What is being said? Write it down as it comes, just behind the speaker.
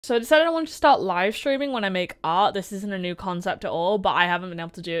So I decided I wanted to start live streaming when I make art. This isn't a new concept at all, but I haven't been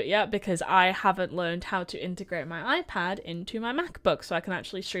able to do it yet because I haven't learned how to integrate my iPad into my MacBook so I can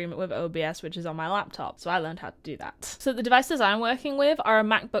actually stream it with OBS, which is on my laptop. So I learned how to do that. So the devices I'm working with are a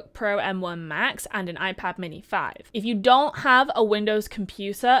MacBook Pro M1 Max and an iPad Mini 5. If you don't have a Windows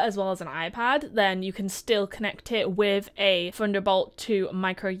computer as well as an iPad, then you can still connect it with a Thunderbolt to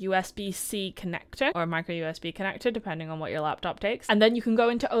micro USB-C connector or a micro USB connector, depending on what your laptop takes. And then you can go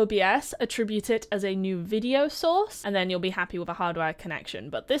into OBS, attribute it as a new video source, and then you'll be happy with a hardwired connection.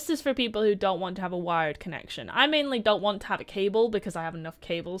 But this is for people who don't want to have a wired connection. I mainly don't want to have a cable because I have enough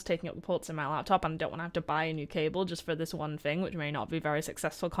cables taking up the ports in my laptop and I don't want to have to buy a new cable just for this one thing, which may not be very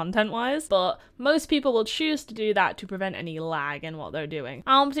successful content-wise. But most people will choose to do that to prevent any lag in what they're doing.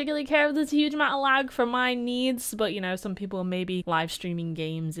 I don't particularly care if there's a huge amount of lag for my needs, but you know, some people may be live streaming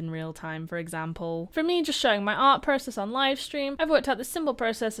games in real time, for example. For me, just showing my art process on live stream, I've worked out this simple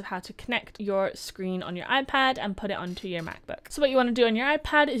process of how to connect your screen on your iPad and put it onto your MacBook. So what you want to do on your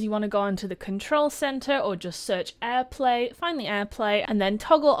iPad is you want to go onto the control center or just search AirPlay, find the AirPlay, and then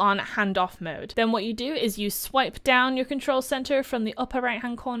toggle on handoff mode. Then what you do is you swipe down your control center from the upper right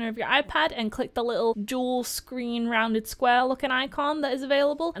hand corner of your iPad and click the little dual screen rounded square looking icon that is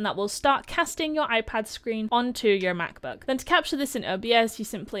available, and that will start casting your iPad screen onto your MacBook. Then to capture this in OBS, you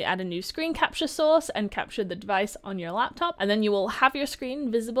simply add a new screen capture source and capture the device on your laptop, and then you will have your screen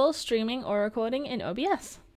visible streaming or recording in OBS.